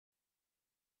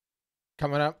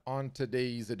Coming up on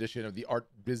today's edition of the Art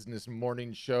Business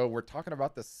Morning Show, we're talking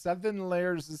about the 7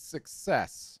 layers of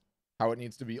success, how it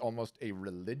needs to be almost a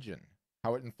religion,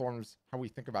 how it informs how we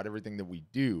think about everything that we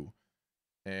do.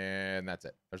 And that's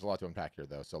it. There's a lot to unpack here,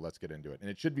 though, so let's get into it. And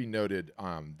it should be noted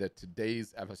that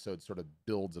today's episode sort of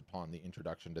builds upon the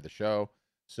introduction to the show.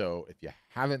 So if you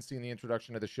haven't seen the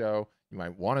introduction to the show, you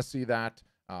might want to see that.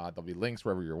 There'll be links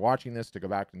wherever you're watching this to go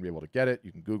back and be able to get it.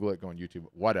 You can Google it, go on YouTube,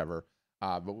 whatever.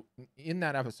 But in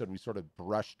that episode, we sort of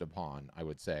brushed upon, I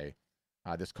would say,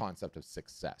 this concept of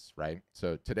success, right?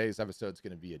 So today's episode is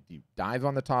going to be a deep dive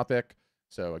on the topic.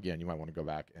 So again, you might want to go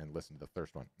back and listen to the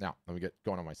first one. Now, let me get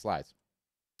going on my slides.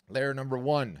 Layer number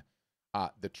one,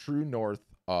 the true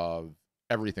north of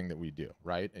everything that we do,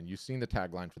 right? And you've seen the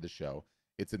tagline for the show.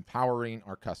 It's empowering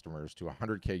our customers to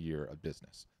 100K a year of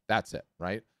business. That's it,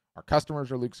 right? Our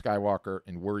customers are Luke Skywalker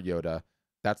and we're Yoda.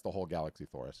 That's the whole galaxy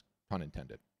for us, pun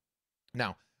intended.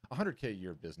 Now, 100K a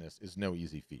year business is no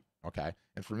easy feat, okay?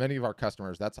 And for many of our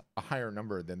customers, that's a higher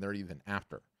number than they're even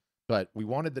after. But we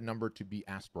wanted the number to be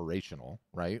aspirational,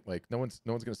 right? Like no one's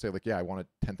going to say like, yeah, I wanted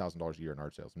 $10,000 a year in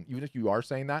art sales. And even if you are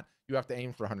saying that, you have to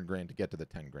aim for 100 grand to get to the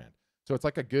 10 grand. So it's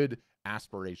like a good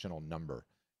aspirational number.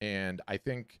 And I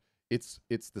think it's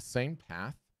the same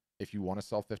path if you want to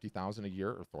sell 50,000 a year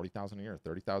or 40,000 a year or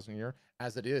 30,000 a year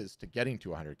as it is to getting to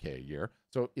 100K a year.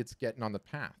 So it's getting on the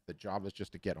path. The job is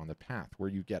just to get on the path. Where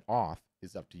you get off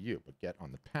is up to you, but get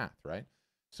on the path, right?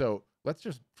 So let's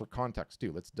just, for context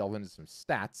too, let's delve into some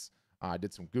stats. I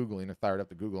did some Googling and fired up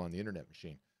the Google on the internet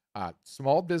machine.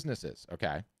 Small businesses,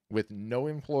 okay, with no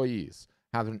employees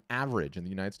have an average in the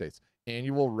United States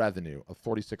annual revenue of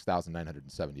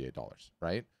 $46,978,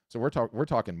 right? So we're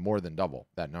talking more than double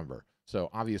that number. So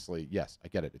obviously, yes, I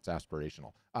get it. It's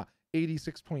aspirational.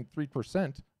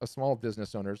 86.3% of small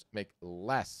business owners make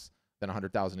less than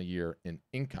 $100,000 a year in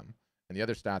income. And the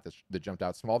other stat that jumped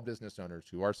out: small business owners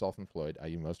who are self-employed,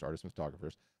 i.e., most artists and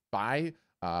photographers, by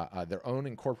their own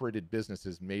incorporated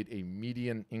businesses made a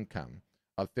median income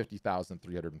of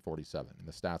 50,347. And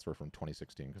the stats were from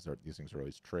 2016 because these things are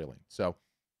always trailing. So,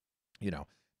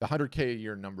 the 100K a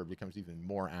year number becomes even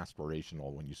more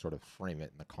aspirational when you sort of frame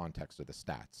it in the context of the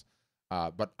stats.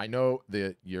 But I know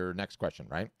your next question,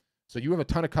 right? So you have a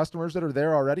ton of customers that are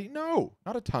there already? No,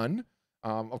 not a ton.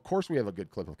 Of course, we have a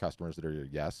good clip of customers that are here,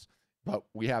 yes. But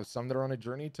we have some that are on a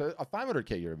journey to a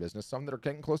 500K a year business, some that are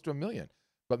getting close to $1 million.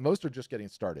 But most are just getting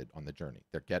started on the journey.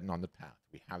 They're getting on the path.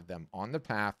 We have them on the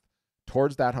path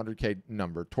towards that 100K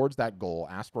number, towards that goal,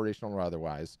 aspirational or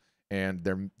otherwise, and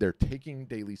they're taking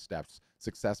daily steps,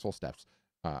 successful steps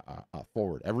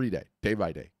forward every day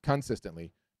by day,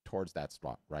 consistently towards that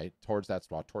spot, right? Towards that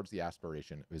spot, towards the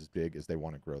aspiration as big as they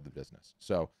want to grow the business.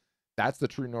 So that's the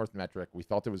true north metric. We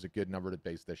felt it was a good number to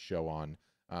base this show on.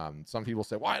 Some people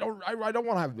say, well, I don't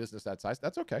want to have a business that size.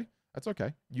 That's okay. That's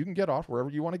okay. You can get off wherever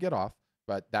you want to get off,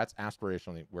 but that's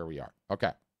aspirationally where we are.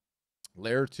 Okay.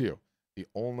 Layer two, the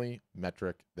only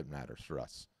metric that matters for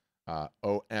us.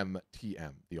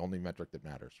 OMTM, the only metric that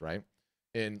matters, right?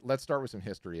 And let's start with some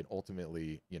history and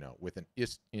ultimately, with an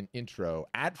intro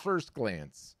at first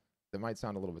glance that might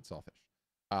sound a little bit selfish.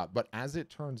 But as it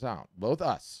turns out, both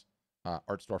us,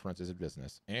 Art Storefronts as a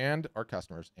business, and our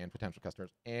customers and potential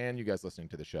customers, and you guys listening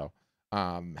to the show,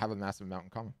 have a massive amount in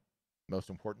common. Most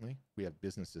importantly, we have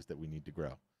businesses that we need to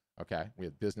grow. Okay? We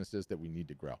have businesses that we need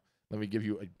to grow. Let me give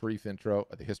you a brief intro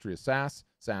of the history of SaaS.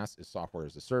 SaaS is software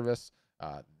as a service.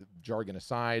 The jargon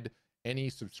aside, any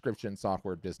subscription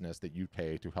software business that you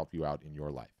pay to help you out in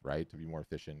your life, right? To be more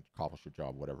efficient, accomplish your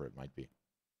job, whatever it might be.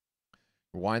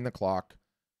 Rewind the clock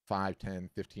 5, 10,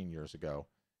 15 years ago.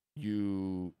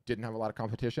 You didn't have a lot of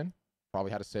competition,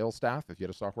 probably had a sales staff if you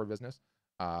had a software business.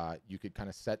 You could kind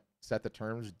of set the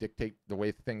terms, dictate the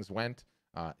way things went,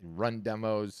 run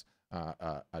demos,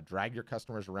 drag your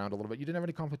customers around a little bit. You didn't have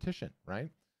any competition, right?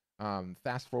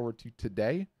 Fast forward to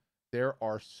today, there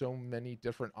are so many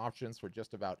different options for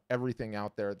just about everything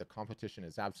out there. The competition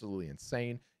is absolutely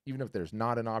insane. Even if there's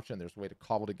not an option, there's a way to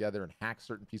cobble together and hack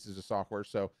certain pieces of software.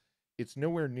 So it's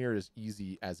nowhere near as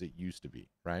easy as it used to be,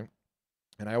 right?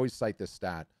 And I always cite this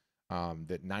stat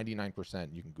that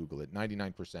 99%, you can Google it,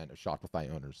 99% of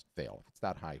Shopify owners fail. If it's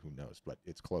that high, who knows? But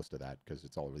it's close to that because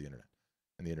it's all over the internet.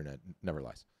 And the internet never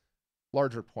lies.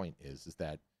 Larger point is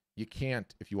that you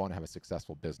can't, if you want to have a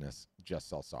successful business, just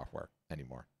sell software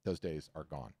anymore. Those days are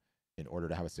gone. In order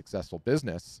to have a successful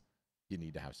business, you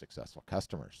need to have successful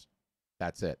customers.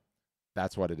 That's it.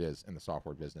 That's what it is in the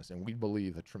software business. And we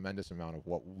believe a tremendous amount of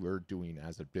what we're doing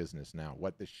as a business now,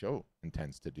 what this show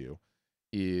intends to do,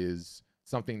 is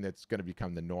something that's going to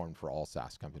become the norm for all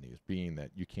SaaS companies, being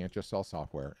that you can't just sell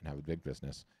software and have a big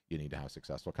business. You need to have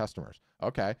successful customers.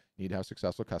 Okay, you need to have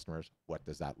successful customers. What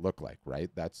does that look like, right?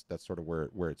 That's sort of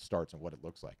where it starts and what it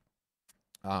looks like.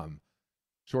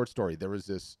 Short story, there was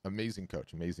this amazing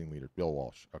coach, amazing leader, Bill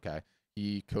Walsh, okay?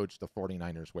 He coached the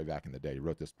 49ers way back in the day. He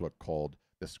wrote this book called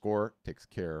The Score Takes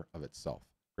Care of Itself.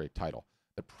 Great title.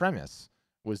 The premise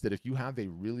was that if you have a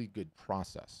really good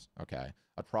process, okay,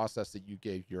 a process that you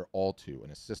gave your all to,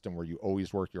 and a system where you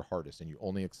always work your hardest and you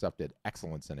only accepted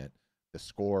excellence in it, the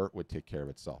score would take care of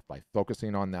itself. By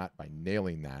focusing on that, by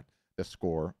nailing that, the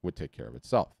score would take care of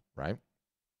itself, right?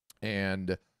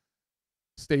 And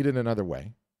stated another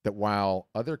way, that while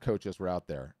other coaches were out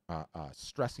there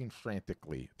stressing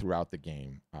frantically throughout the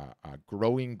game,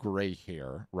 growing gray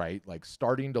hair, right, like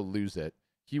starting to lose it,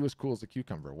 he was cool as a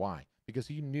cucumber. Why? Because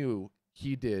he knew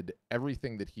he did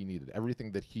everything that he needed,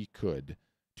 everything that he could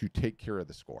to take care of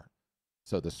the score.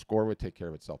 So the score would take care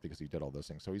of itself because he did all those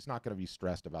things. So he's not going to be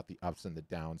stressed about the ups and the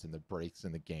downs and the breaks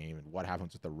in the game and what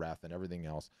happens with the ref and everything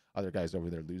else. Other guys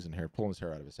over there losing hair, pulling his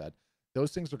hair out of his head.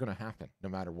 Those things are going to happen no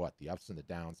matter what. The ups and the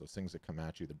downs, those things that come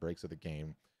at you, the breaks of the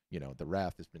game, the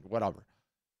ref has been whatever.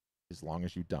 As long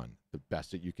as you've done the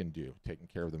best that you can do, taking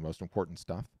care of the most important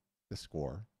stuff, the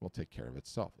score will take care of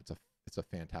itself. It's a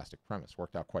fantastic premise.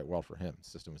 Worked out quite well for him. The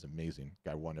system was amazing.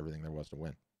 Guy won everything there was to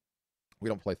win. We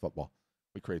don't play football.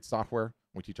 We create software.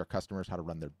 We teach our customers how to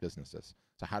run their businesses.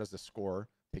 So how does the score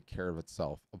take care of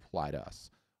itself apply to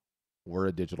us? We're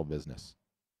a digital business.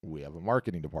 We have a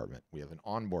marketing department. We have an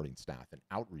onboarding staff, an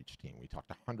outreach team. We talk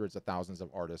to hundreds of thousands of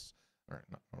artists, or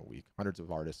not a week, hundreds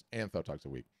of artists and photogs a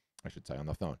week, I should say, on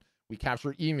the phone. We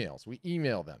capture emails. We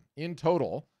email them. In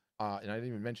total, and I didn't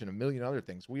even mention a million other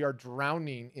things, we are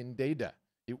drowning in data.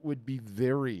 It would be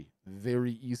very,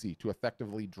 very easy to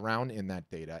effectively drown in that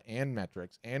data and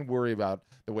metrics and worry about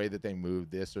the way that they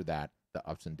move this or that, the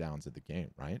ups and downs of the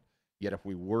game, right? Yet if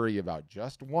we worry about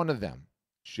just one of them,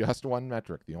 just one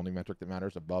metric, the only metric that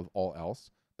matters above all else,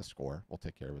 the score will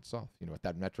take care of itself. You know what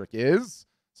that metric is?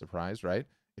 Surprise, right?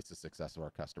 It's the success of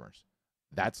our customers.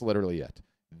 That's literally it.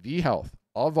 The health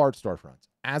of art storefronts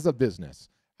as a business,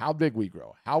 how big we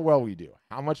grow, how well we do,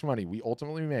 how much money we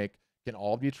ultimately make can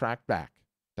all be tracked back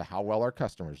to how well our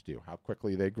customers do, how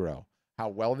quickly they grow, how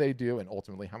well they do, and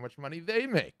ultimately how much money they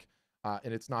make.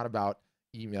 And it's not about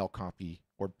email copy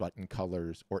or button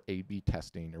colors or A/B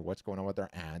testing or what's going on with our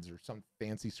ads or some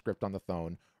fancy script on the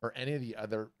phone or any of the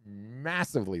other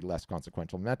massively less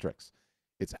consequential metrics.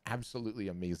 It's absolutely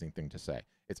amazing thing to say.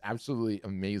 It's absolutely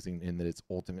amazing in that it's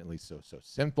ultimately so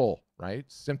simple, right?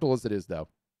 Simple as it is, though,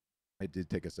 it did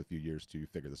take us a few years to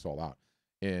figure this all out.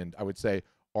 And I would say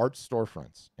art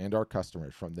storefronts and our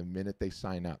customers, from the minute they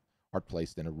sign up, are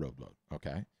placed in a rowboat,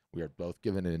 okay? We are both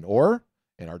given an oar,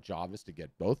 and our job is to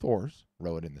get both oars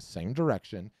rowed in the same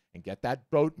direction and get that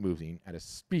boat moving at a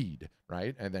speed,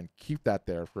 right? And then keep that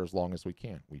there for as long as we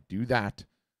can. We do that,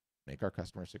 make our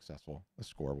customers successful. The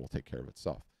score will take care of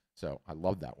itself. So I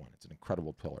love that one. It's an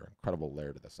incredible pillar, incredible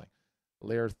layer to this thing.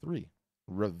 Layer 3,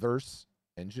 reverse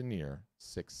engineer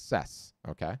success,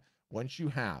 okay? Once you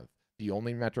have the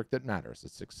only metric that matters, the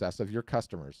success of your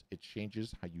customers, it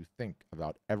changes how you think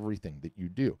about everything that you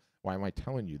do. Why am I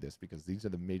telling you this? Because these are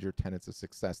the major tenets of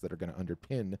success that are going to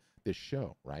underpin this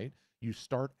show, right? You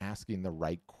start asking the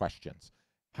right questions.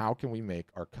 How can we make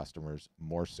our customers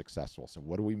more successful? So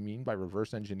what do we mean by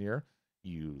reverse engineer?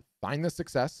 You find the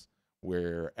success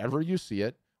wherever you see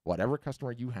it, whatever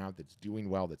customer you have that's doing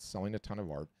well, that's selling a ton of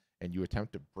art, and you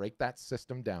attempt to break that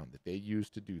system down that they use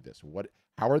to do this.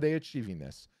 How are they achieving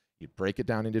this? You break it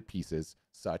down into pieces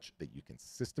such that you can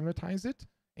systematize it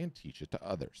and teach it to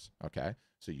others, okay?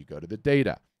 So you go to the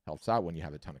data. Helps out when you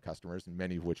have a ton of customers,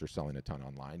 many of which are selling a ton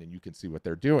online, and you can see what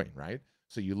they're doing, right?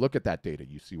 So you look at that data,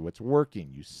 you see what's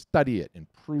working, you study it,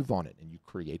 improve on it, and you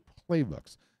create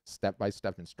playbooks,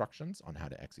 step-by-step instructions on how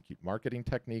to execute marketing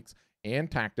techniques and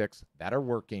tactics that are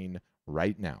working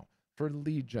right now for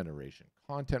lead generation,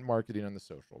 content marketing on the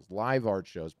socials, live art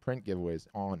shows, print giveaways,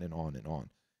 on and on and on.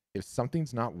 If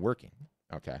something's not working,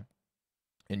 okay,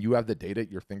 and you have the data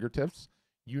at your fingertips,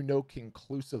 you know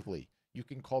conclusively. You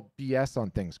can call BS on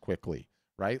things quickly,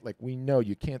 right? Like, we know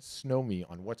you can't snow me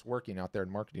on what's working out there in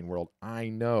marketing world. I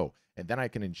know. And then I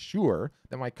can ensure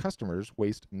that my customers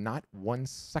waste not 1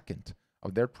 second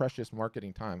of their precious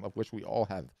marketing time, of which we all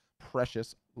have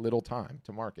precious little time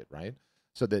to market, right?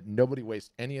 So that nobody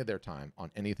wastes any of their time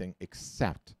on anything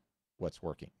except what's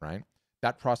working, right?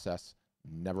 That process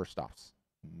never stops,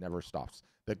 never stops.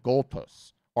 The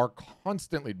goalposts are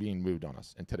constantly being moved on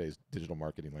us in today's digital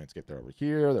marketing landscape. They're over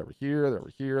here, they're over here, they're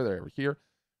over here, they're over here.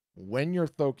 When your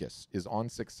focus is on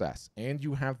success and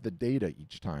you have the data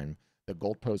each time the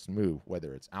goalposts move,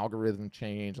 whether it's algorithm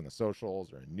change on the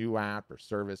socials or a new app or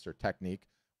service or technique,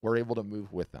 we're able to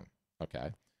move with them.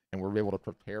 Okay. And we're able to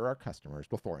prepare our customers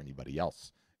before anybody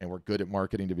else. And we're good at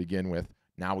marketing to begin with.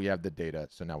 Now we have the data,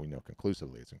 so now we know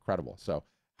conclusively. It's incredible. So,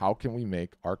 how can we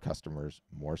make our customers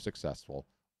more successful?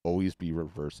 Always be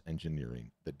reverse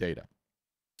engineering the data.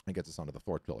 And gets us onto the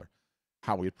fourth pillar,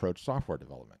 how we approach software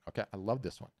development. Okay, I love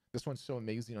this one. This one's so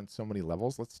amazing on so many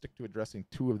levels. Let's stick to addressing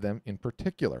two of them in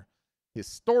particular.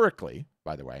 Historically,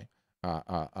 by the way,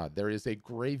 there is a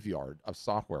graveyard of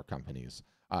software companies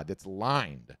that's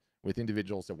lined with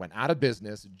individuals that went out of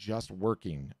business just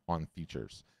working on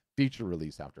features. Feature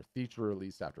release after feature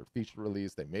release after feature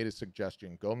release. They made a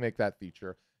suggestion, go make that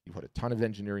feature. You put a ton of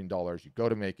engineering dollars, you go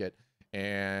to make it,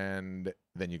 and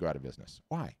then you go out of business.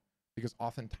 Why? Because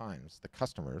oftentimes the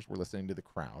customers were listening to the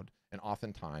crowd, and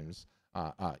oftentimes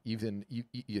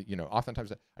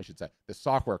oftentimes I should say the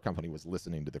software company was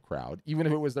listening to the crowd, even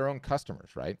if it was their own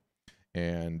customers, right?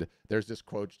 And there's this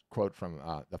quote from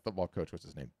the football coach, what's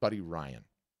his name? Buddy Ryan.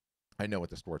 I know what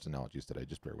the sports analogy is today,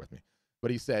 just bear with me.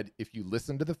 But he said, if you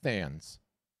listen to the fans,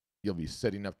 you'll be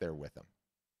sitting up there with them.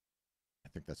 I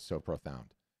think that's so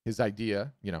profound. His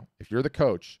idea, if you're the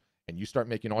coach and you start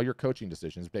making all your coaching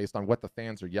decisions based on what the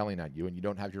fans are yelling at you and you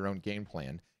don't have your own game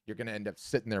plan, you're going to end up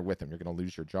sitting there with them. You're going to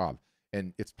lose your job.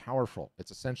 And it's powerful.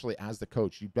 It's essentially, as the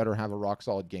coach, you better have a rock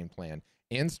solid game plan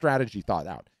and strategy thought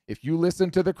out. If you listen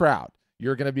to the crowd,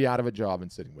 you're going to be out of a job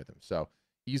and sitting with them. So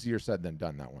easier said than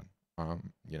done, that one.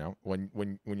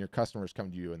 When your customers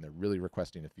come to you and they're really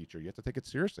requesting a feature, you have to take it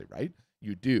seriously, right?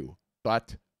 You do.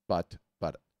 But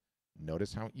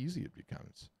notice how easy it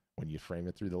becomes when you frame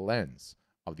it through the lens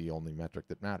of the only metric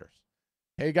that matters.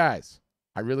 Hey guys,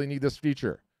 I really need this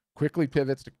feature. Quickly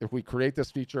pivots to, if we create this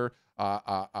feature,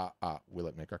 will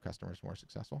it make our customers more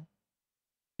successful?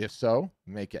 If so,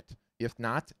 make it. If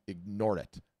not, ignore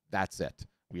it. That's it.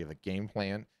 We have a game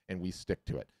plan and we stick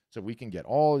to it. So we can get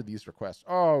all of these requests.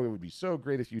 Oh, it would be so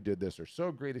great if you did this, or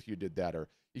so great if you did that, or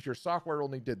if your software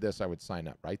only did this, I would sign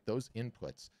up, right? Those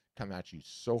inputs come at you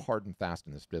so hard and fast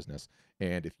in this business.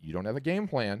 And if you don't have a game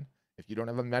plan, if you don't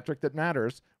have a metric that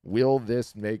matters, will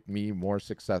this make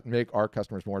our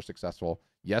customers more successful?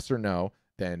 Yes or no?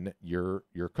 Then you're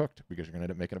cooked, because you're going to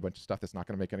end up making a bunch of stuff that's not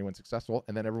going to make anyone successful,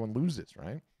 and then everyone loses,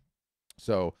 right?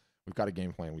 So we've got a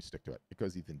game plan. We stick to it. It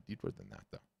goes even deeper than that,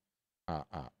 though.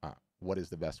 What is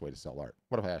the best way to sell art?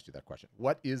 What if I asked you that question?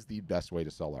 What is the best way to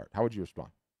sell art? How would you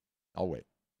respond? I'll wait.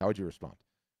 How would you respond?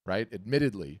 Right?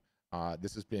 Admittedly,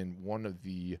 this has been one of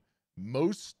the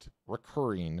most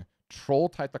recurring troll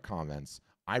type of comments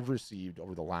I've received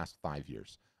over the last 5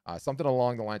 years. Something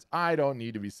along the lines, I don't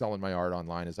need to be selling my art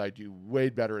online, as I do way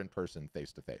better in person,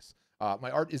 face to face. My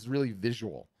art is really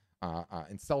visual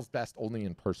and sells best only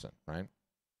in person, right?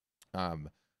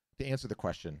 To answer the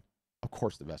question, of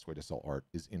course, the best way to sell art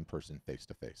is in person, face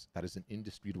to face. That is an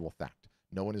indisputable fact.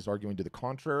 No one is arguing to the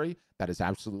contrary. That is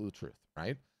absolute the truth,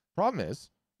 right? Problem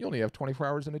is, you only have 24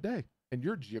 hours in a day, and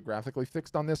you're geographically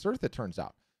fixed on this earth, it turns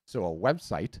out. So a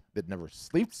website that never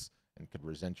sleeps and could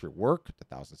present your work to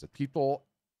thousands of people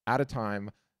at a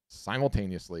time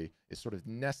simultaneously is sort of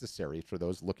necessary for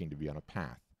those looking to be on a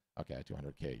path, okay, at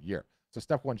 $200K a year. So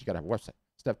step one, you got to have a website.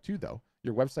 Step two, though,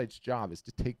 your website's job is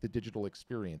to take the digital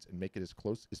experience and make it as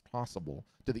close as possible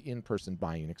to the in-person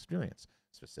buying experience.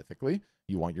 Specifically,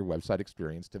 you want your website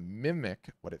experience to mimic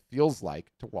what it feels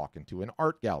like to walk into an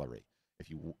art gallery. If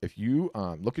you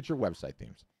look at your website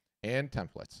themes and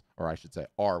templates, or I should say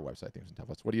our website themes and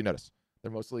templates, what do you notice?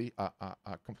 They're mostly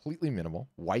completely minimal,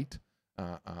 white.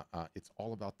 It's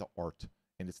all about the art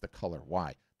and it's the color.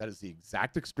 Why? That is the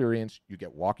exact experience you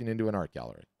get walking into an art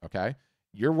gallery, okay?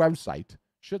 Your website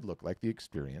should look like the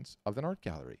experience of an art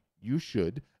gallery. You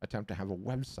should attempt to have a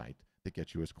website that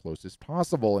gets you as close as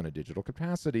possible in a digital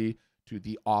capacity to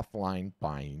the offline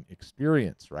buying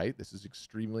experience, right? This is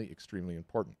extremely, extremely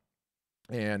important.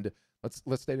 And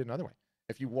let's state it another way.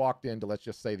 If you walked into, let's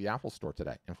just say, the Apple store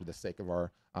today, and for the sake of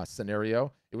our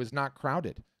scenario, it was not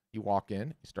crowded. You walk in,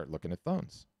 you start looking at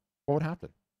phones. What would happen?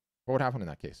 What would happen in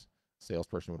that case?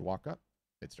 Salesperson would walk up.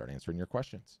 They'd start answering your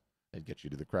questions. They'd get you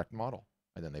to the correct model.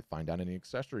 And then they'd find out any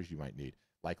accessories you might need.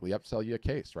 Likely upsell you a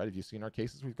case, right? Have you seen our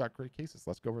cases? We've got great cases.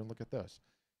 Let's go over and look at those.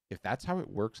 If that's how it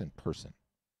works in person,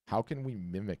 how can we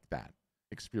mimic that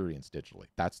experience digitally?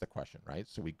 That's the question, right?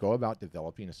 So we go about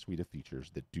developing a suite of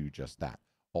features that do just that.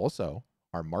 Also,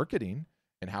 our marketing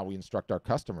and how we instruct our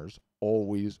customers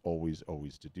always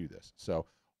to do this. So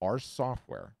our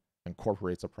software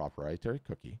incorporates a proprietary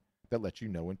cookie that lets you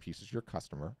know when pieces your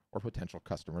customer or potential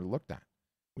customer looked at.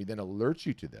 We then alert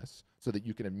you to this so that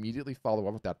you can immediately follow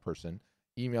up with that person,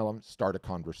 email them, start a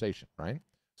conversation, right?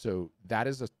 So that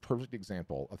is a perfect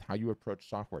example of how you approach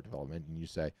software development. And you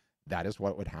say, that is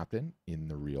what would happen in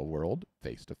the real world,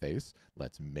 face to face.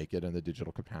 Let's make it in the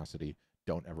digital capacity.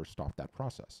 Don't ever stop that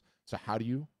process. So how do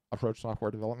you approach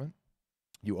software development?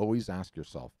 You always ask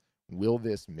yourself, will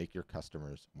this make your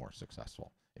customers more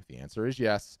successful? If the answer is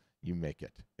yes, you make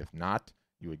it. If not,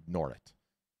 you ignore it.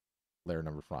 Layer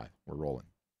number 5, we're rolling.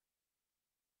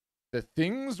 The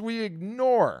things we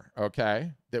ignore,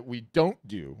 okay, that we don't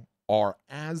do are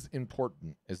as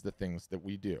important as the things that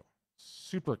we do.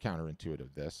 Super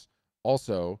counterintuitive, this.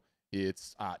 Also,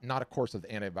 it's not a course of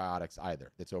antibiotics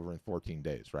either. It's over in 14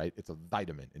 days, right? It's a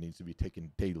vitamin. It needs to be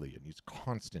taken daily. It needs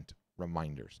constant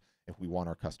reminders. If we want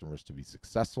our customers to be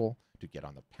successful, to get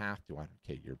on the path to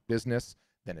advocate your business,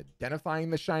 then identifying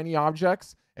the shiny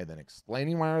objects and then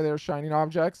explaining why they're shiny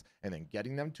objects and then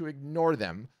getting them to ignore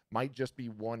them might just be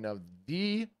one of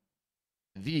the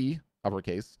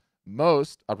uppercase,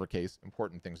 most uppercase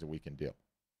important things that we can do.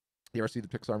 You ever see the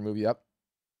Pixar movie Up?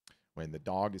 When the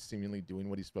dog is seemingly doing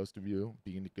what he's supposed to do,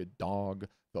 being a good dog,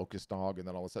 focused dog, and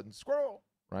then all of a sudden, squirrel,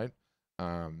 right?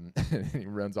 And he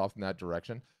runs off in that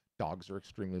direction. Dogs are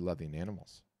extremely loving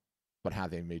animals, but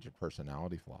have a major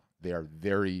personality flaw. They are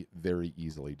very, very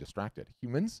easily distracted.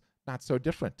 Humans, not so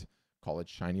different. Call it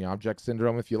shiny object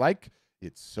syndrome if you like.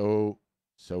 It's so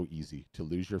easy to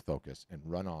lose your focus and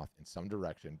run off in some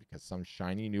direction because some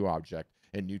shiny new object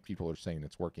and new people are saying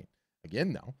it's working.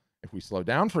 Again, though, if we slow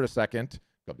down for a second,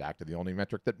 go back to the only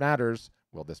metric that matters,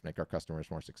 will this make our customers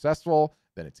more successful?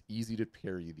 Then it's easy to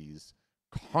parry these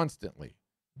constantly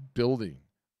building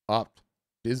up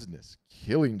business,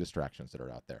 killing distractions that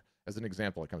are out there. As an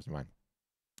example, it comes to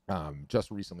mind.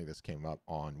 Just recently, this came up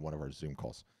on one of our Zoom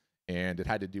calls, and it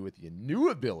had to do with the new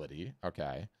ability,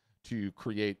 okay, to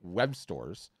create web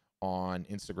stores on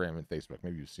Instagram and Facebook.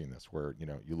 Maybe you've seen this, where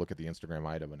you look at the Instagram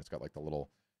item and it's got like the little,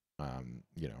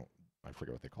 I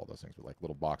forget what they call those things, but like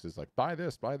little boxes, like buy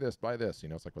this, buy this, buy this.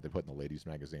 It's like what they put in the ladies'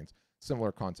 magazines.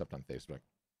 Similar concept on Facebook.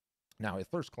 Now, at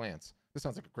first glance, this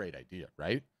sounds like a great idea,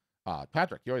 right?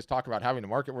 Patrick, you always talk about having to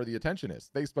market where the attention is.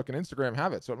 Facebook and Instagram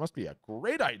have it, so it must be a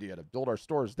great idea to build our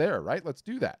stores there, right? Let's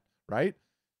do that, right?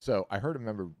 So I heard a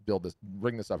member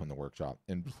bring this up in the workshop,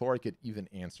 and before I could even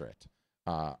answer it,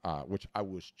 which I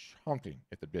was chomping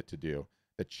at the bit to do,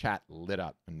 the chat lit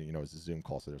up, and it was a Zoom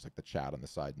call, so there's like the chat on the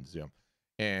side in Zoom.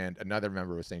 And another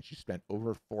member was saying she spent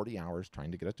over 40 hours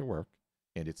trying to get it to work,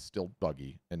 and it's still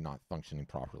buggy and not functioning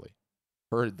properly.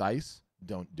 Her advice,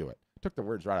 don't do it. Took the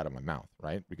words right out of my mouth,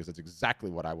 right? Because it's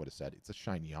exactly what I would have said. It's a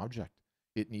shiny object.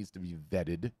 It needs to be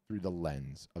vetted through the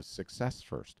lens of success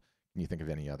first. Can you think of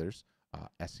any others?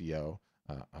 SEO,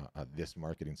 this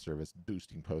marketing service,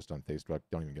 boosting posts on Facebook.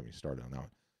 Don't even get me started on that one.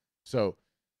 So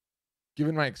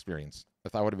given my experience,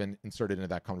 if I would have been inserted into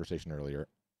that conversation earlier,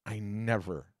 I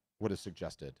never would have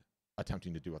suggested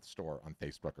attempting to do a store on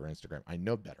Facebook or Instagram. I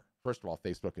know better. First of all,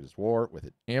 Facebook is war with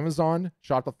it. Amazon,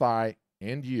 Shopify,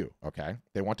 and you, okay?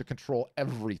 They want to control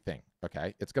everything,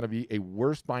 okay? It's going to be a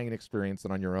worse buying experience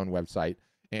than on your own website,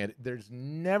 and there's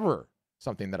never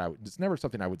something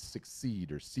I would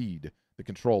succeed or cede the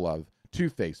control of to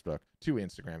Facebook, to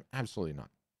Instagram. Absolutely not.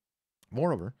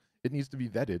 Moreover, it needs to be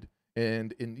vetted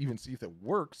and even see if it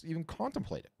works, even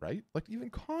contemplate it, right? Like even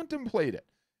contemplate it.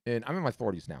 And I'm in my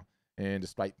 40s now, and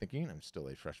despite thinking I'm still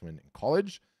a freshman in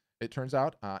college, it turns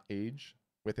out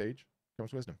with age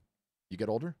comes wisdom. You get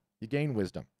older, you gain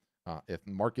wisdom. If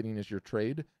marketing is your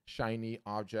trade, shiny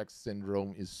object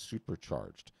syndrome is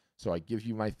supercharged. So I give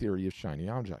you my theory of shiny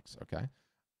objects, okay?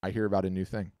 I hear about a new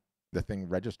thing. The thing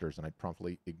registers, and I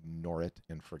promptly ignore it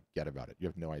and forget about it. You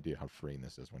have no idea how freeing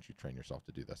this is once you train yourself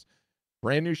to do this.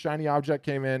 Brand new shiny object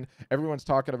came in. Everyone's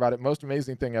talking about it. Most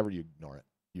amazing thing ever. You ignore it.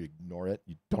 You ignore it.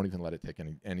 You don't even let it take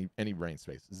any brain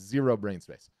space. Zero brain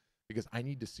space. Because I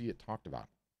need to see it talked about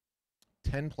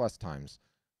 10 plus times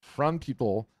from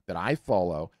people that I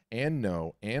follow and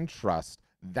know and trust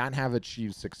that have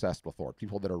achieved success before.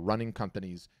 People that are running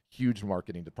companies, huge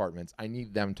marketing departments. I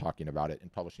need them talking about it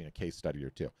and publishing a case study or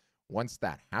two. Once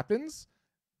that happens,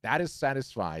 that is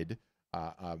satisfied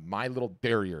my little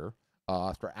barrier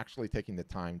for actually taking the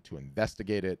time to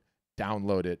investigate it,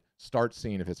 download it, start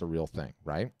seeing if it's a real thing,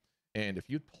 right? And if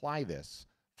you apply this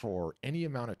for any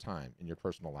amount of time in your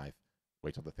personal life,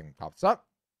 wait till the thing pops up,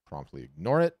 promptly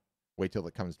ignore it, wait till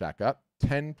it comes back up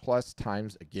 10 plus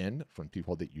times again from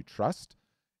people that you trust,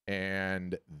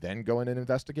 and then go in and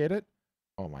investigate it.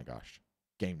 Oh my gosh.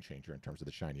 game changer in terms of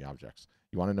the shiny objects.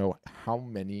 You want to know how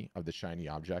many of the shiny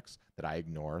objects that I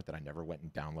ignore, that I never went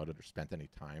and downloaded or spent any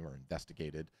time or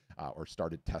investigated or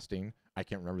started testing, I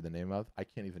can't remember the name of. I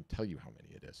can't even tell you how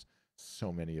many it is.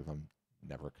 So many of them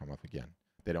never come up again.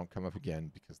 They don't come up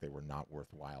again because they were not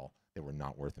worthwhile. They were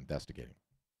not worth investigating.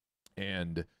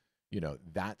 And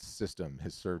that system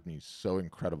has served me so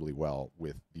incredibly well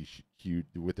with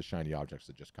the shiny objects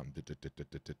that just come,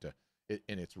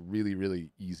 and it's really, really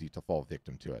easy to fall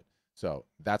victim to it. So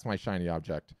that's my shiny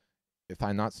object. If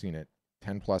I've not seen it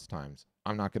 10 plus times,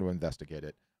 I'm not going to investigate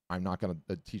it. I'm not going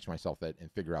to teach myself that and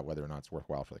figure out whether or not it's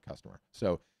worthwhile for the customer.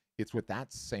 So it's with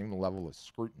that same level of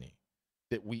scrutiny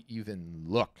that we even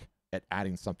look at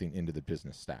adding something into the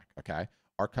business stack, okay?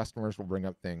 Our customers will bring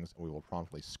up things, and we will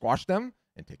promptly squash them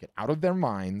and take it out of their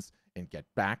minds and get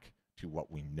back to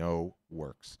what we know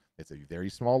works. It's a very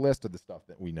small list of the stuff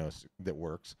that we know that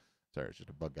works. Sorry, it's just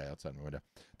a bug guy outside my window.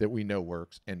 That we know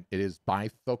works, and it is by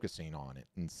focusing on it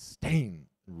and staying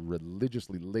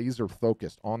religiously laser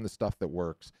focused on the stuff that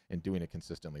works and doing it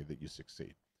consistently that you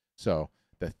succeed. So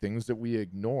the things that we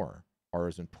ignore are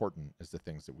as important as the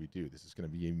things that we do. This is going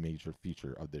to be a major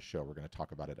feature of this show. We're going to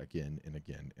talk about it again and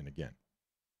again and again.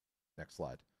 Next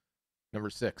slide. Number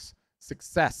 6,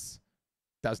 success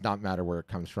does not matter where it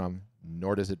comes from,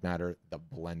 nor does it matter the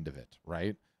blend of it,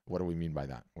 right? What do we mean by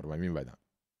that? What do I mean by that?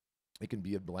 It can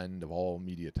be a blend of all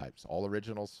media types. All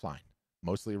originals, fine.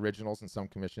 Mostly originals and some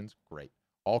commissions, great.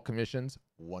 All commissions,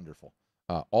 wonderful.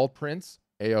 All prints,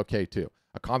 A-okay too.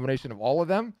 A combination of all of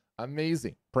them,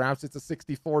 amazing. Perhaps it's a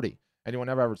 60-40. Anyone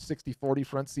ever have a 60-40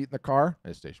 front seat in the car?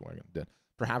 And a station wagon, did.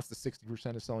 Perhaps the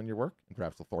 60% is selling your work, and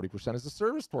perhaps the 40% is the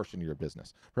service portion of your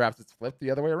business. Perhaps it's flipped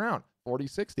the other way around,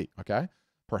 40-60, okay?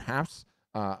 Perhaps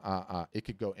it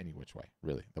could go any which way,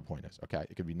 really, the point is, okay?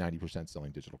 It could be 90%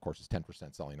 selling digital courses,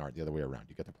 10% selling art, the other way around.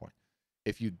 You get the point.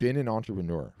 If you've been an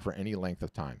entrepreneur for any length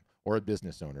of time or a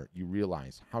business owner, you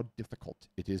realize how difficult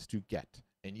it is to get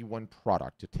any one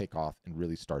product to take off and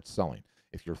really start selling.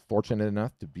 If you're fortunate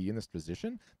enough to be in this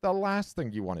position, the last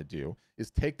thing you want to do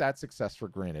is take that success for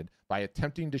granted by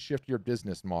attempting to shift your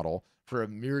business model for a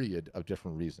myriad of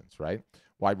different reasons, right?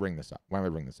 Why bring this up? Why am I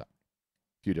bringing this up?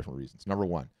 A few different reasons. Number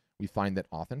one, we find that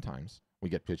oftentimes we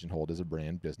get pigeonholed as a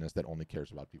brand business that only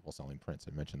cares about people selling prints.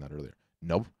 I mentioned that earlier.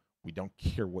 Nope, we don't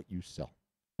care what you sell.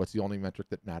 What's the only metric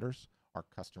that matters? Our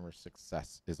customer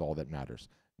success is all that matters,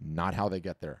 not how they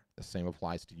get there. The same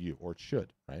applies to you, or it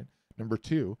should, right? Number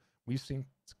two, we've seen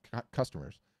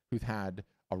customers who've had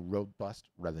a robust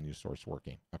revenue source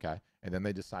working, okay? And then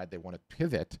they decide they want to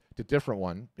pivot to a different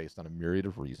one based on a myriad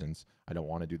of reasons. I don't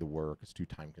want to do the work. It's too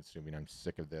time consuming. I'm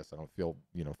sick of this. I don't feel,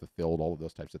 fulfilled, all of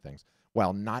those types of things,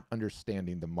 while not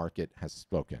understanding the market has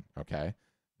spoken, okay?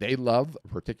 They love a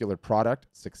particular product.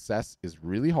 Success is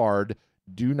really hard.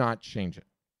 Do not change it.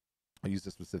 I'll use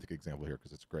this specific example here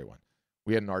because it's a great one.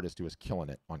 We had an artist who was killing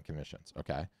it on commissions,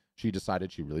 okay? She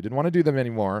decided she really didn't want to do them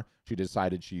anymore. She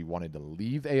decided she wanted to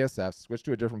leave ASF, switch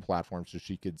to a different platform so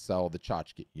she could sell the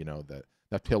tchotchke,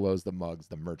 the pillows, the mugs,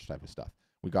 the merch type of stuff.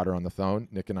 We got her on the phone.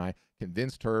 Nick and I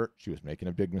convinced her she was making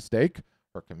a big mistake.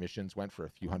 Her commissions went for a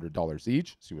few $100s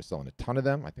each. She was selling a ton of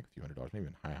them. I think a few $100, maybe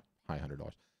even high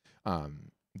 $100.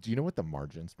 Do you know what the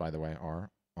margins, by the way,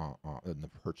 are in the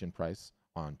purchase price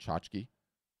on tchotchke?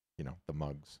 The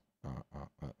mugs,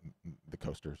 the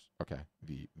coasters, okay,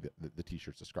 the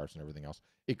t-shirts, the scarves, and everything else.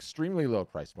 Extremely low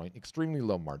price point, extremely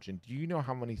low margin. Do you know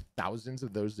how many thousands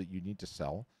of those that you need to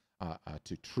sell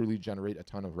to truly generate a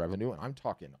ton of revenue? And I'm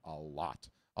talking a lot.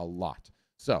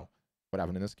 So what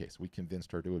happened in this case? We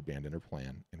convinced her to abandon her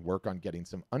plan and work on getting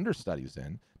some understudies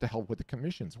in to help with the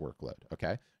commissions workload,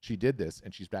 okay? She did this,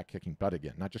 and she's back kicking butt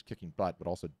again. Not just kicking butt, but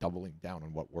also doubling down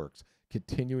on what works,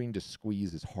 continuing to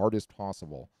squeeze as hard as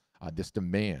possible this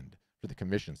demand for the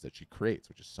commissions that she creates,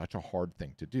 which is such a hard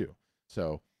thing to do.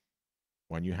 So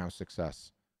when you have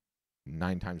success,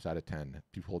 9 times out of 10,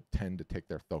 people tend to take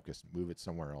their focus, move it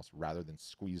somewhere else, rather than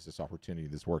squeeze this opportunity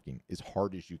that's working as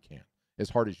hard as you can.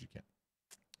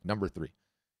 Number 3,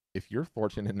 if you're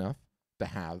fortunate enough to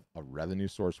have a revenue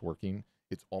source working,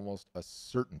 it's almost a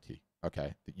certainty,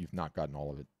 okay, that you've not gotten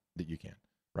all of it that you can,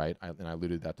 right? And I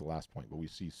alluded that to the last point, but we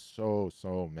see so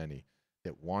many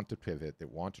that want to pivot,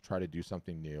 that want to try to do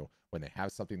something new when they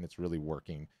have something that's really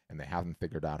working and they haven't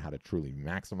figured out how to truly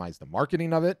maximize the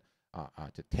marketing of it,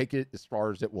 to take it as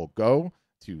far as it will go,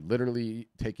 to literally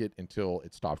take it until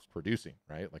it stops producing,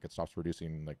 right? Like it stops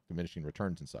producing, like diminishing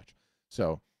returns and such.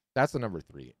 So that's the number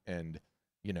 3. And,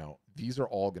 these are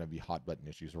all going to be hot button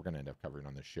issues we're going to end up covering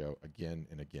on this show again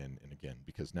and again and again,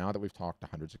 because now that we've talked to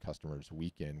hundreds of customers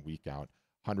week in, week out,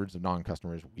 hundreds of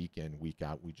non-customers week in, week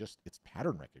out. It's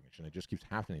pattern recognition. It just keeps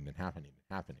happening and happening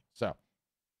and happening. So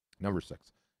number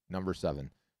 6. Number 7,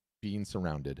 being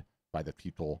surrounded by the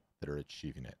people that are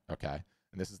achieving it. Okay.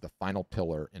 And this is the final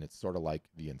pillar, and it's sort of like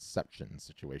the inception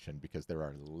situation because there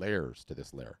are layers to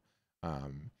this layer.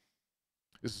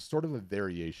 This is sort of a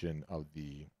variation of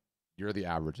you're the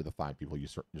average of the 5 people you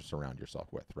surround yourself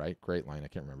with, right? Great line. I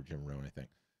can't remember Jim Rohn, I think.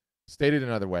 Stated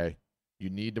another way, you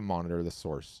need to monitor the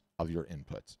source of your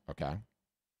inputs, okay?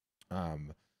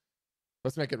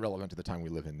 Let's make it relevant to the time we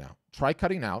live in now. Try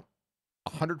cutting out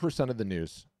 100% of the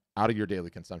news out of your daily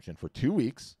consumption for 2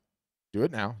 weeks. Do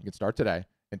it now. You can start today.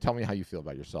 And tell me how you feel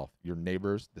about yourself, your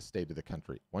neighbors, the state of the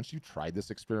country. Once you try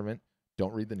this experiment,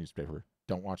 don't read the newspaper.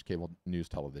 Don't watch cable news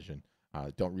television.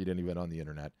 Don't read any of it on the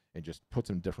internet, and just put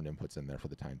some different inputs in there for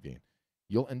the time being.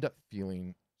 You'll end up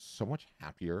feeling so much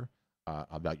happier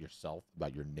about yourself,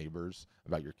 about your neighbors,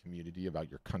 about your community, about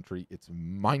your country. It's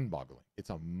mind-boggling.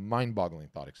 It's a mind-boggling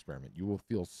thought experiment. You will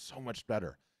feel so much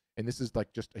better. And this is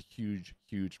like just a huge,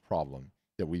 huge problem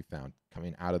that we found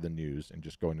coming out of the news and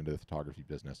just going into the photography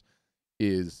business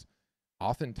is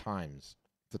oftentimes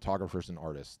photographers and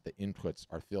artists, the inputs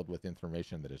are filled with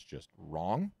information that is just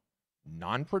wrong,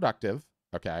 non-productive,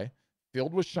 okay,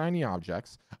 filled with shiny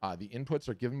objects. The inputs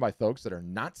are given by folks that are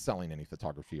not selling any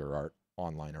photography or art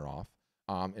online or off,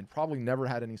 and probably never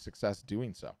had any success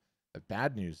doing so. The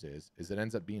bad news is it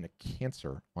ends up being a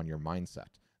cancer on your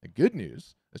mindset. The good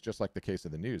news is just like the case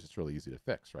of the news, it's really easy to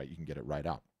fix, right? You can get it right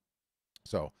out.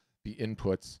 So the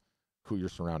inputs, who you're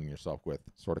surrounding yourself with,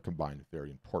 sort of combined,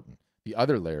 very important. The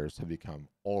other layers have become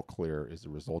all clear as a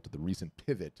result of the recent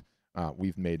pivot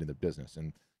we've made in the business.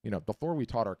 And before we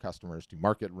taught our customers to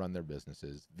market and run their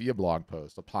businesses via blog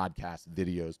posts, a podcast,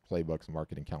 videos, playbooks,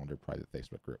 marketing calendar, private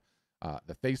Facebook group.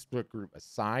 The Facebook group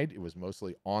aside, it was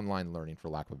mostly online learning, for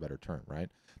lack of a better term, right?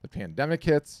 The pandemic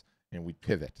hits, and we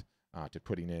pivot to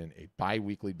putting in a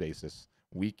bi-weekly basis,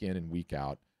 week in and week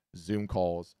out, Zoom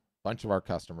calls, bunch of our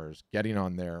customers getting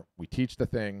on there. We teach the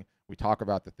thing. We talk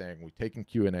about the thing. We take in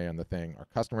Q&A on the thing. Our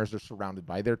customers are surrounded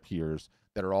by their peers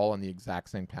that are all on the exact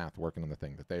same path working on the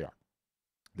thing that they are.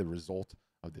 The result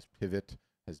of this pivot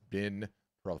has been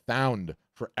profound,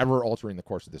 forever altering the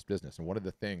course of this business. And one of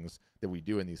the things that we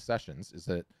do in these sessions is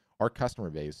that our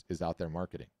customer base is out there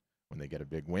marketing. When they get a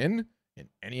big win in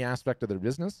any aspect of their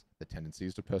business, the tendency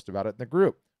is to post about it in the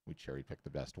group. We cherry pick the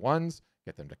best ones,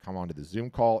 get them to come onto the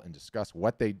Zoom call and discuss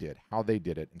what they did, how they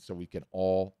did it, and so we can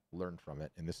all learn from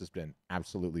it. And this has been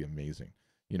absolutely amazing.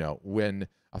 When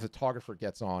a photographer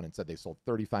gets on and said they sold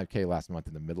 35K last month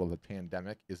in the middle of a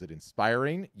pandemic, is it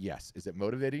inspiring? Yes. Is it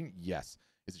motivating? Yes.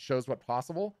 Is it shows what's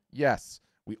possible? Yes.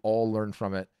 We all learn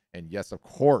from it. And yes, of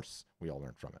course, we all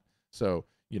learn from it. So,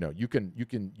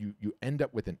 you end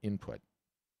up with an input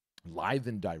live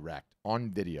and direct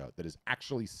on video that is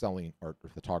actually selling art or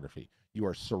photography. You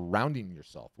are surrounding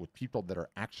yourself with people that are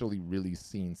actually really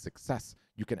seeing success.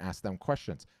 You can ask them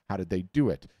questions. How did they do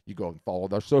it? You go and follow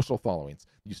their social followings.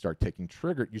 You start taking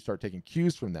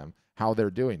cues from them, how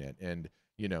they're doing it. And,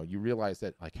 you realize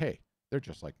that like, hey, they're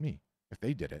just like me. If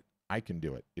they did it, I can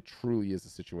do it. It truly is a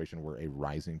situation where a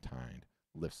rising tide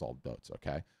lifts all boats,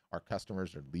 okay? Our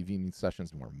customers are leaving these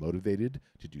sessions more motivated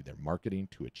to do their marketing,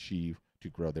 to achieve, to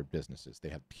grow their businesses. They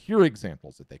have peer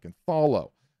examples that they can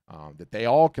follow, that they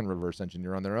all can reverse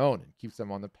engineer on their own, and keeps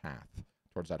them on the path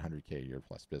towards that 100K a year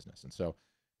plus business. And so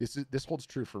this holds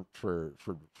true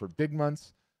for big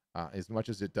months as much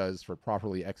as it does for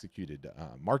properly executed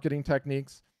marketing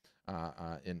techniques.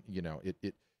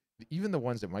 Even the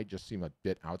ones that might just seem a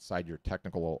bit outside your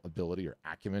technical ability or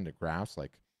acumen to grasp,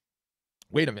 like,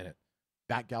 wait a minute,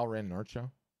 that gal ran an art show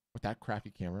with that crappy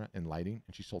camera and lighting,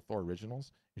 and she sold 4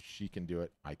 originals. If she can do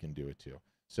it, I can do it too.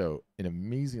 So an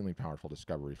amazingly powerful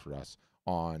discovery for us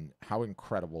on how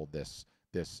incredible this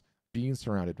being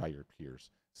surrounded by your peers,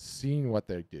 seeing what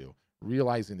they do,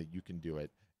 realizing that you can do it,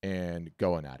 and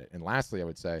going at it. And lastly, I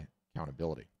would say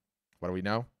accountability. What do we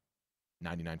know?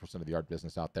 99% of the art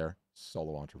business out there,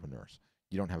 solo entrepreneurs.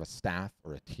 You don't have a staff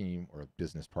or a team or a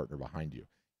business partner behind you.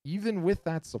 Even with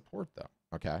that support though,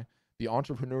 okay? The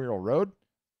entrepreneurial road,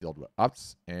 filled with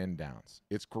ups and downs.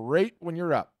 It's great when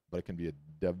you're up, but it can be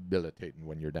debilitating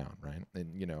when you're down, right?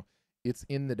 And, it's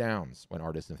in the downs when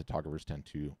artists and photographers tend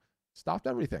to stop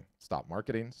everything. Stop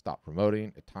marketing, stop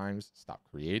promoting, at times stop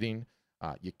creating.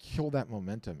 You kill that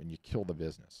momentum and you kill the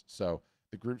business. So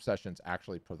the group sessions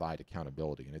actually provide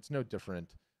accountability, and it's no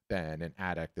different than an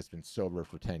addict that's been sober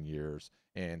for 10 years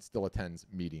and still attends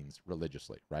meetings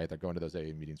religiously, right? They're going to those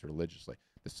AA meetings religiously.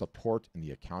 The support and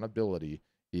the accountability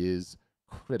is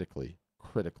critically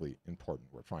important,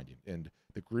 we're finding. And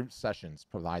the group sessions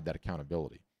provide that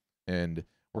accountability. And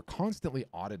we're constantly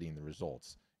auditing the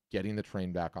results, getting the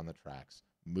train back on the tracks,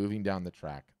 moving down the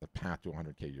track, the path to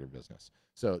 100K year business.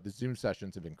 So the Zoom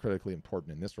sessions have been critically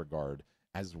important in this regard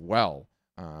as well.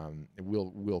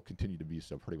 Will continue to be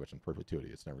so pretty much in perpetuity.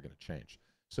 It's never going to change.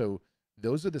 So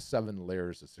those are the 7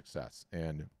 layers of success.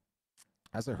 And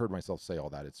as I heard myself say all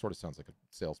that, it sort of sounds like a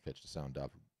sales pitch to sign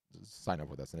up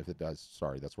with us. And if it does,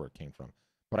 sorry, that's where it came from.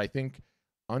 But I think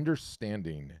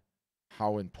understanding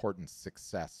how important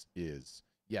success is,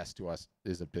 yes, to us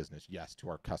as a business, yes, to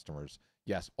our customers,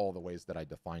 yes, all the ways that I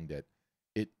defined it,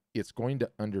 it's going to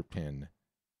underpin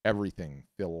everything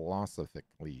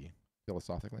philosophically, that's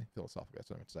what I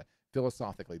meant to say,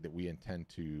 philosophically that we intend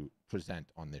to present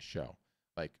on this show.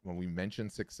 Like when we mention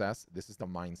success, this is the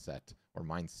mindset or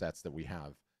mindsets that we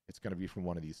have. It's going to be from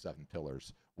one of these 7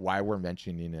 pillars. Why we're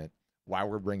mentioning it, why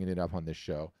we're bringing it up on this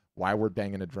show, why we're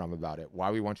banging a drum about it,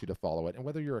 why we want you to follow it, and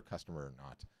whether you're a customer or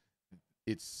not.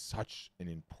 It's such an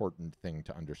important thing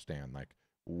to understand. Like,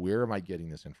 where am I getting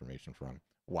this information from?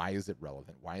 Why is it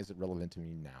relevant? Why is it relevant to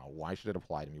me now? Why should it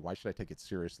apply to me? Why should I take it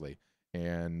seriously?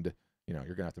 And,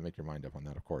 you're going to have to make your mind up on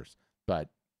that, of course. But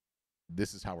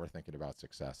this is how we're thinking about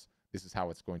success. This is how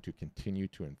it's going to continue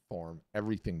to inform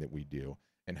everything that we do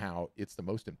and how it's the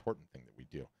most important thing that we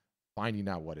do. Finding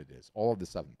out what it is, all of the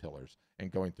 7 pillars,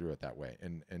 and going through it that way.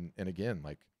 And again,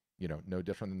 like, no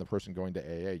different than the person going to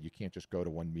AA. You can't just go to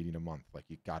one meeting a month. Like,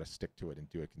 you got to stick to it and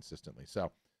do it consistently.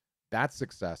 So that's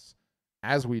success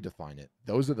as we define it.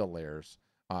 Those are the layers,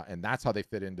 and that's how they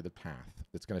fit into the path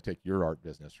that's going to take your art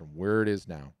business from where it is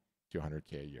now to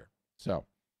 100K a year. So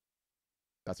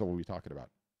that's what we'll be talking about,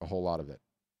 a whole lot of it,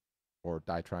 or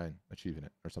die trying achieving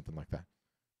it, or something like that.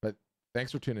 But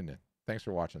thanks for tuning in. Thanks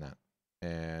for watching that,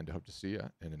 and I hope to see you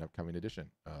in an upcoming edition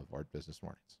of Art Business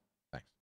Mornings. Thanks.